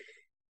matchup.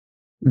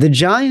 The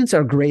Giants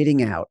are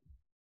grading out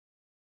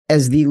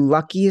as the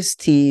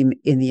luckiest team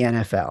in the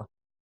NFL.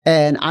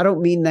 And I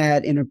don't mean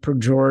that in a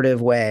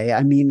pejorative way.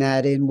 I mean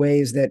that in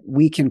ways that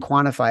we can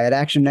quantify. At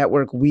Action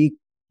Network, we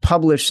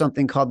publish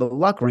something called the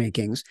Luck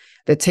Rankings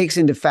that takes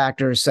into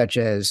factors such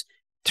as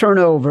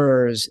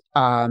turnovers,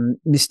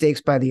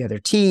 mistakes by the other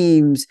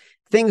teams,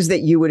 things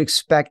that you would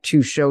expect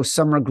to show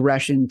some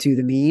regression to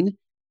the mean.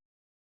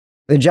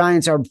 The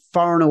Giants are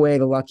far and away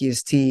the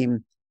luckiest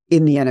team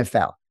in the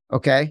NFL.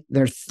 Okay.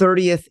 They're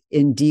 30th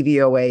in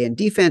DVOA in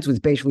defense,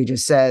 which basically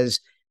just says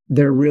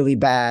they're really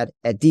bad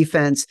at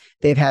defense.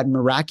 They've had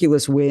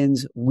miraculous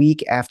wins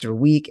week after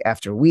week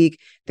after week.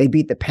 They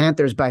beat the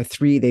Panthers by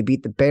 3. They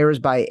beat the Bears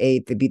by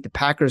 8. They beat the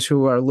Packers,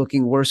 who are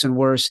looking worse and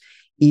worse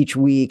each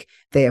week.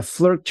 They have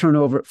fluke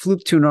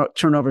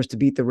turnovers to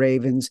beat the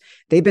Ravens.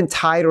 They've been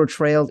tied or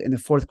trailed in the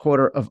fourth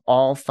quarter of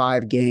all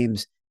 5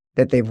 games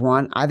that they've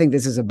won. I think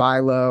this is a buy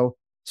low,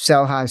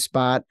 sell high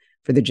spot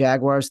for the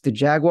Jaguars. The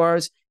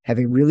Jaguars have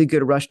a really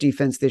good rush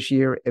defense this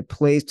year. It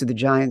plays to the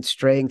Giants'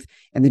 strength,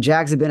 and the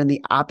Jags have been on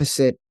the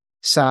opposite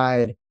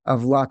side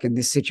of luck in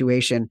this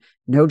situation.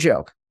 No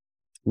joke.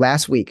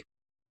 Last week,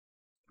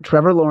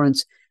 Trevor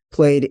Lawrence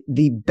played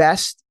the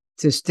best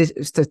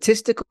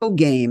statistical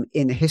game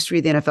in the history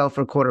of the NFL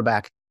for a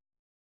quarterback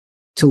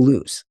to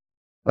lose.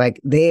 Like,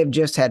 they have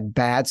just had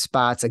bad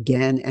spots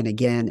again and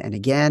again and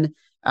again.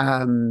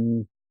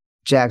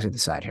 Jags are the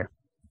side here.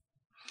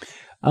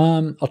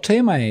 I'll tell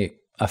you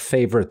a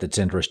favorite that's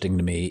interesting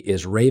to me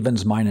is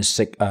Ravens minus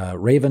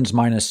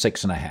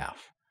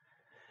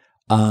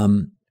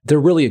 6.5. They're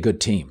really a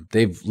good team.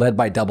 They've led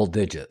by double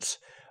digits.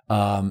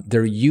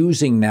 They're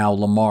using now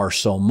Lamar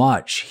so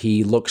much,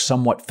 he looks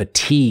somewhat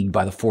fatigued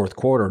by the fourth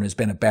quarter and has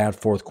been a bad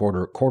fourth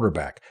quarter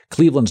quarterback.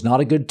 Cleveland's not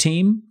a good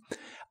team.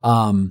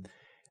 You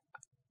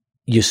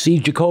see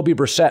Jacoby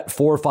Brissett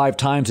 4 or 5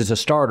 times as a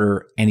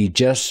starter, and you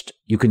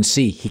can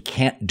see he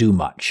can't do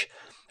much.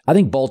 I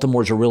think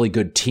Baltimore's a really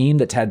good team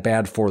that's had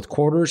bad fourth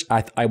quarters.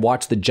 I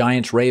watched the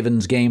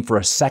Giants-Ravens game for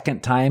a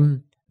second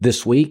time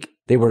this week.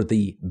 They were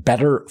the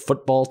better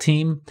football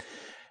team.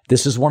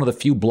 This is one of the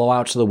few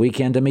blowouts of the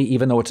weekend to me,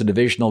 even though it's a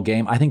divisional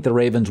game. I think the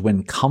Ravens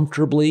win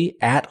comfortably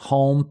at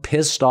home,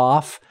 pissed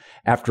off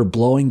after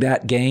blowing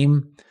that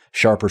game,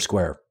 sharp or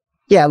square.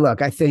 Yeah,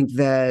 look, I think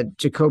that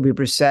Jacoby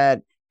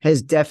Brissett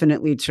has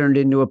definitely turned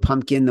into a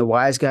pumpkin. The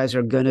wise guys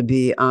are going to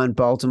be on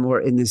Baltimore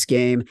in this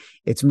game.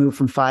 It's moved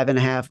from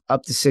 5.5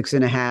 up to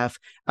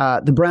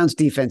 6.5. The Browns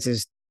defense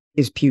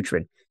is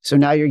putrid. So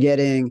now you're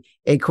getting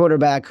a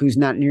quarterback who's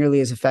not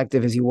nearly as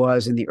effective as he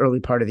was in the early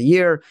part of the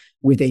year,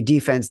 with a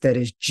defense that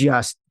is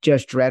just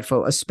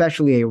dreadful,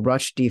 especially a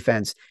rush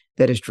defense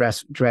that is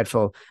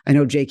dreadful. I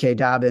know J.K.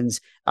 Dobbins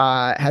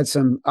had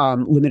some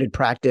limited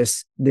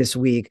practice this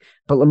week,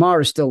 but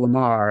Lamar is still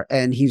Lamar,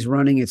 and he's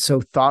running it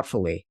so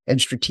thoughtfully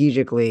and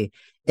strategically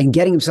and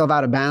getting himself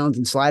out of bounds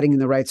and sliding in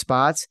the right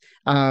spots.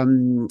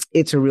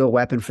 It's a real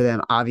weapon for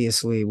them.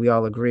 Obviously, we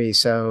all agree.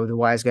 So the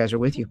wise guys are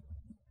with you.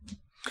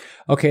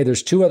 Okay,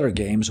 there's two other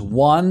games.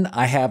 One,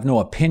 I have no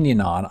opinion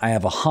on. I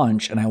have a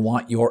hunch, and I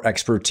want your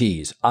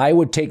expertise. I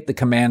would take the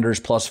Commanders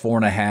plus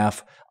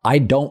 4.5. I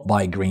don't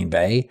buy Green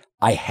Bay.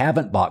 I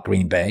haven't bought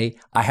Green Bay.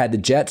 I had the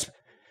Jets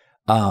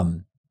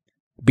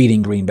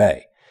beating Green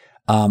Bay.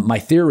 My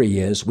theory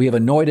is we have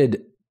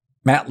anointed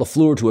Matt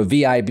LaFleur to a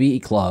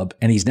VIB club,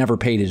 and he's never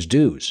paid his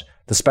dues.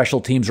 The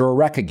special teams are a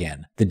wreck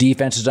again. The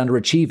defense is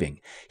underachieving.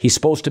 He's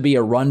supposed to be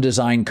a run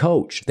design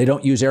coach. They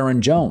don't use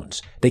Aaron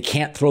Jones. They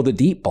can't throw the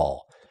deep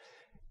ball.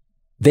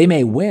 They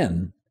may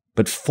win,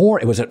 but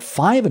it was at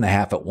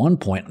 5.5 at one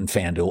point in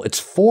FanDuel.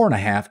 It's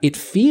 4.5. It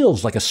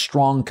feels like a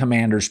strong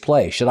Commanders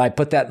play. Should I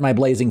put that in my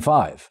Blazing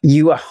 5?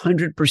 You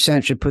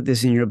 100% should put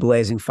this in your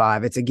Blazing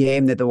 5. It's a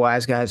game that the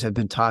wise guys have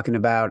been talking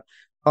about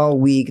all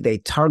week. They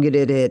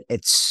targeted it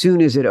as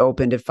soon as it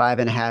opened at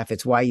 5.5.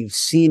 It's why you've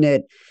seen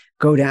it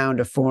go down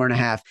to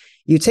 4.5.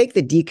 You take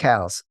the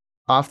decals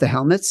off the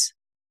helmets,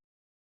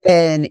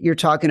 and you're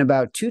talking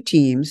about two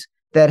teams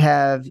that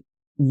have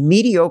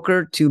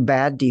mediocre to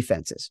bad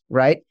defenses,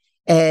 right?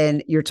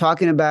 And you're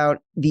talking about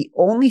the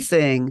only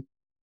thing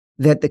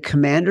that the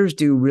Commanders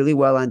do really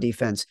well on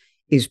defense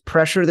is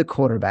pressure the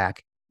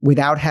quarterback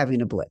without having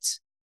to blitz.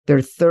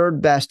 They're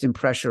third best in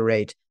pressure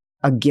rate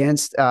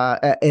against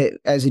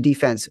as a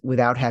defense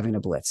without having to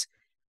blitz.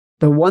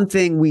 The one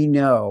thing we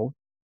know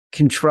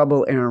can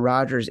trouble Aaron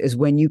Rodgers is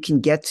when you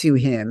can get to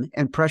him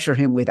and pressure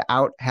him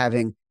without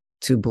having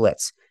to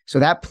blitz. So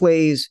that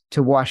plays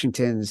to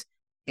Washington's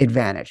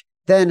advantage.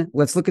 Then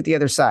let's look at the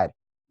other side.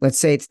 Let's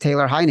say it's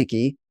Taylor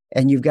Heineke,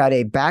 and you've got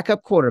a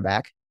backup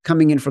quarterback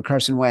coming in for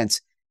Carson Wentz.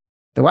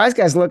 The wise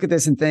guys look at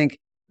this and think,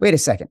 wait a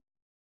second.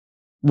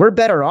 We're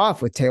better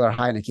off with Taylor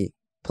Heineke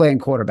playing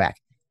quarterback.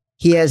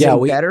 He has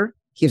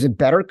a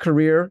better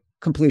career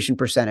completion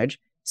percentage,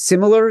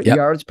 similar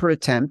yards per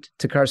attempt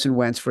to Carson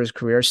Wentz for his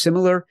career,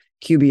 similar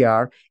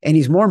QBR, and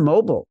he's more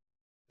mobile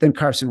than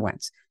Carson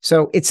Wentz.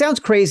 So it sounds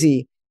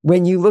crazy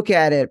when you look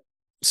at it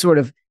sort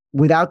of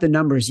without the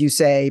numbers. You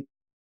say,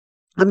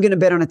 I'm going to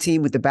bet on a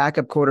team with the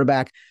backup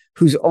quarterback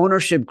whose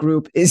ownership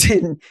group is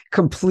in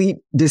complete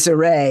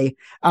disarray,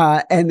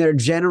 and they're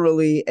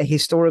generally a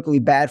historically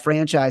bad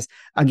franchise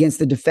against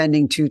the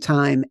defending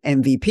two-time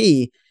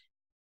MVP.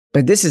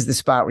 But this is the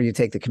spot where you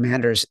take the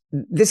Commanders.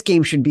 This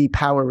game should be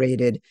power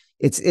rated.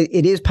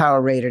 It is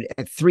power rated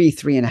at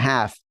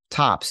 3.5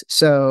 tops.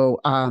 So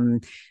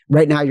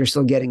right now you're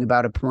still getting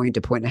about a point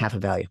and a half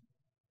of value.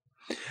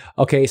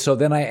 Okay, so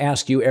then I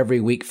ask you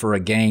every week for a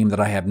game that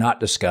I have not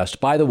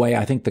discussed. By the way,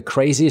 I think the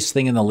craziest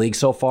thing in the league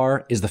so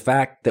far is the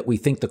fact that we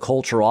think the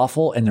Colts are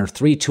awful and they're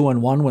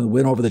 3-2-1 when we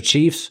win over the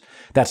Chiefs.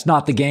 That's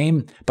not the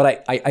game.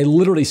 But I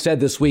literally said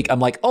this week,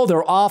 I'm like, oh,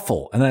 they're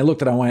awful. And then I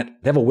looked and I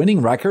went, they have a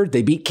winning record?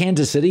 They beat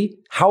Kansas City?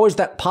 How is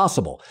that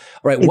possible?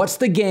 All right, what's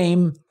the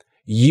game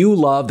you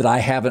love that I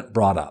haven't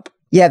brought up?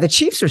 Yeah, the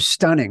Chiefs are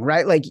stunning,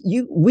 right? Like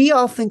we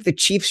all think the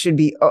Chiefs should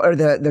be, or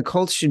the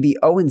Colts should be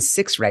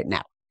 0-6 right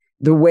now.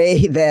 The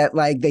way that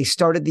they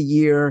started the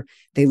year,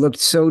 they looked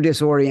so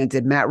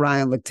disoriented. Matt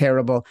Ryan looked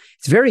terrible.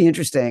 It's very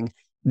interesting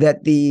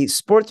that the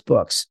sports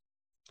books,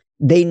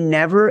 they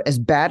never, as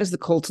bad as the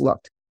Colts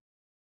looked,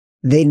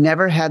 they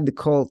never had the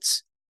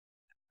Colts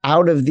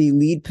out of the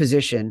lead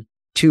position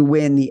to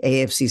win the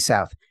AFC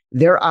South.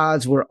 Their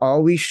odds were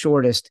always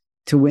shortest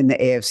to win the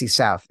AFC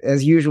South.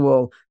 As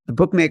usual, the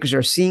bookmakers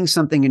are seeing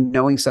something and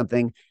knowing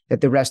something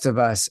that the rest of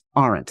us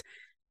aren't.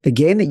 The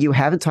game that you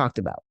haven't talked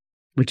about,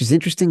 which is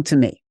interesting to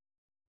me,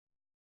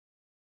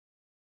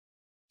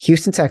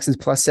 Houston Texans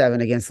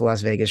 +7 against the Las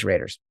Vegas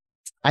Raiders.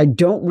 I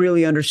don't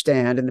really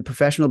understand, and the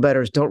professional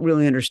bettors don't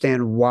really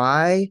understand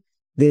why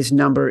this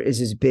number is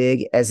as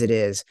big as it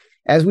is.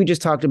 As we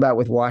just talked about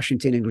with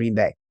Washington and Green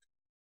Bay,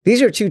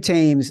 these are two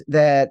teams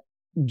that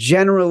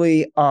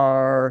generally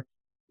are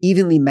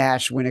evenly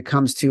matched when it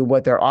comes to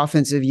what their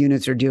offensive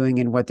units are doing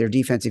and what their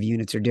defensive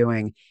units are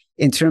doing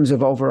in terms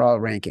of overall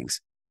rankings.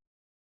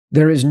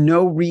 There is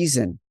no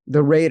reason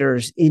the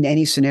Raiders in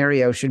any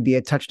scenario should be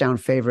a touchdown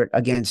favorite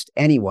against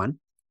anyone.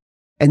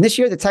 And this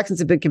year, the Texans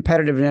have been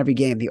competitive in every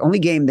game. The only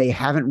game they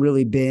haven't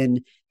really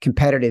been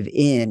competitive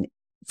in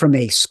from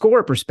a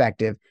score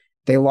perspective,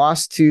 they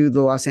lost to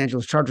the Los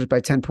Angeles Chargers by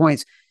 10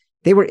 points.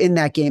 They were in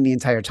that game the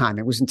entire time.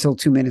 It was until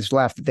 2 minutes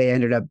left that they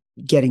ended up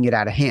getting it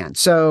out of hand.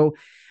 So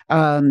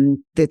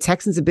the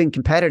Texans have been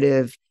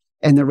competitive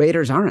and the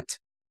Raiders aren't.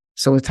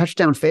 So a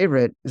touchdown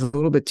favorite is a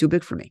little bit too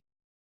big for me.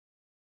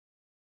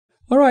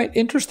 All right.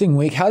 Interesting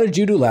week. How did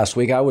you do last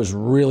week? I was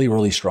really,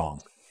 really strong.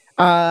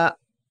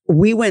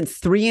 We went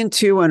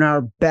 3-2 on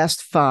our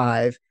best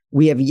 5.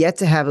 We have yet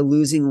to have a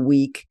losing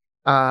week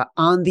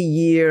on the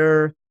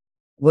year.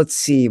 Let's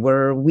see.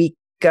 We're week.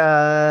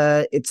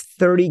 It's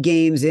 30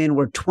 games in.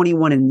 We're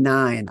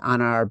 21-9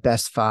 on our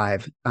best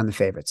 5 on the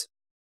favorites.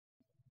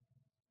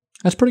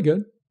 That's pretty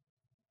good.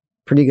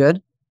 Pretty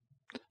good.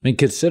 I mean,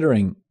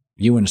 considering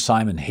you and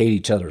Simon hate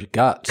each other's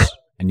guts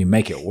and you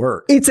make it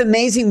work. It's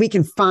amazing we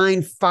can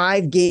find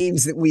 5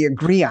 games that we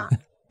agree on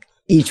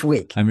each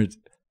week. I mean,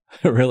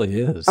 it really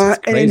is. It's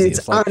crazy.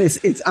 And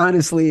it's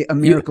honestly a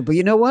miracle. But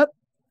you know what?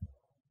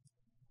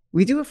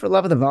 We do it for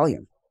love of the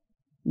volume.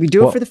 We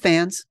do it for the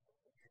fans.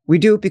 We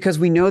do it because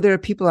we know there are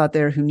people out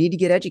there who need to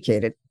get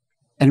educated,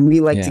 and we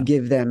like to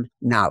give them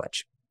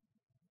knowledge.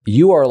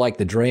 You are like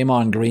the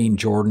Draymond Green,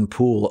 Jordan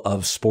Poole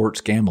of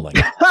sports gambling.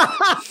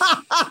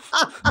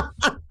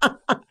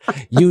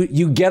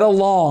 You get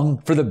along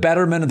for the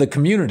betterment of the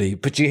community,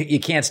 but you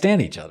can't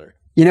stand each other.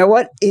 You know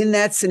what? In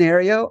that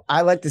scenario,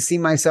 I like to see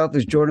myself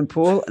as Jordan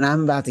Poole, and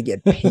I'm about to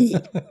get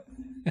paid.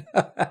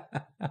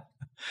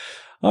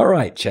 All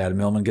right, Chad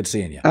Millman. Good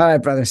seeing you. All right,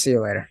 brother. See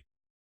you later.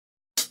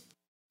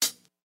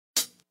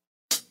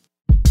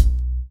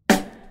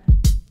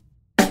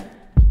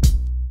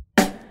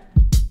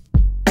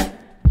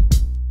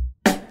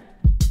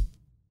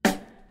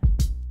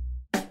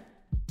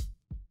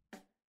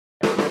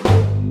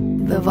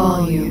 The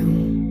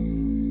volume.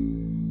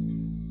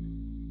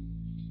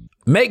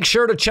 Make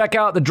sure to check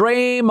out the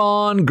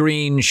Draymond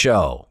Green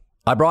Show.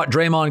 I brought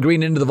Draymond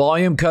Green into the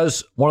volume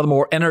because one of the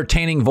more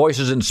entertaining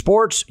voices in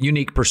sports,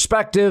 unique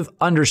perspective,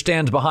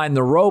 understands behind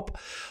the rope,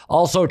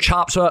 also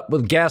chops up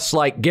with guests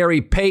like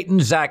Gary Payton,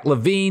 Zach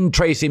LaVine,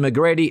 Tracy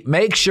McGrady.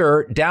 Make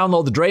sure,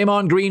 download the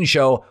Draymond Green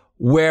Show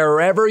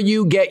wherever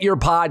you get your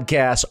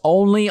podcasts,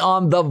 only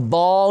on the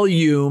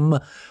Volume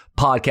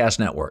Podcast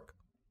Network.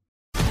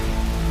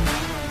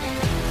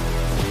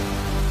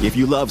 If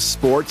you love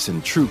sports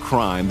and true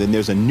crime, then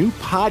there's a new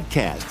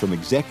podcast from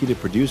executive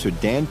producer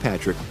Dan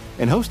Patrick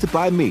and hosted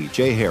by me,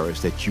 Jay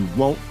Harris, that you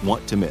won't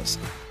want to miss.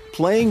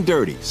 Playing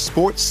Dirty: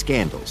 Sports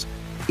Scandals.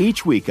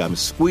 Each week, I'm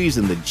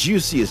squeezing the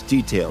juiciest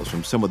details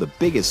from some of the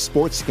biggest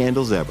sports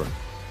scandals ever.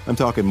 I'm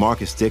talking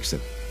Marcus Dixon,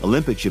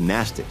 Olympic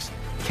gymnastics,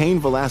 Cain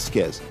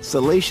Velasquez,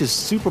 salacious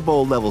Super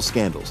Bowl-level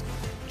scandals.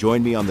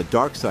 Join me on the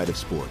dark side of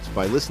sports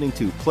by listening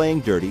to Playing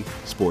Dirty: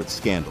 Sports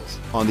Scandals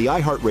on the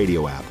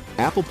iHeartRadio app,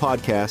 Apple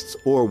Podcasts,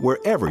 or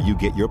wherever you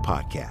get your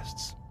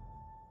podcasts.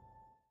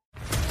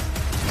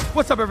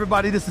 What's up,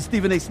 everybody? This is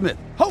Stephen A. Smith,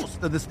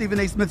 host of the Stephen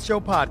A. Smith Show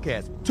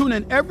podcast. Tune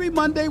in every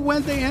Monday,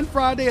 Wednesday, and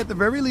Friday at the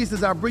very least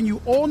as I bring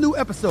you all new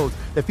episodes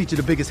that feature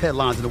the biggest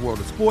headlines in the world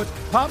of sports,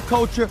 pop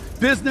culture,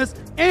 business,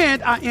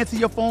 and I answer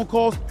your phone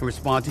calls and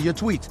respond to your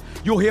tweets.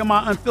 You'll hear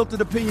my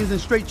unfiltered opinions and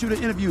straight-shooter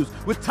interviews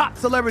with top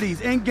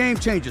celebrities and game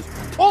changers.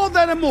 All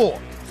that and more.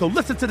 So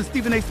listen to the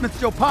Stephen A. Smith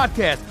Show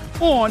podcast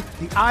on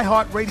the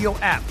iHeartRadio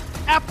app,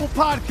 Apple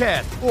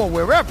Podcasts, or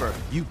wherever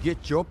you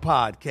get your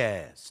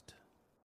podcast.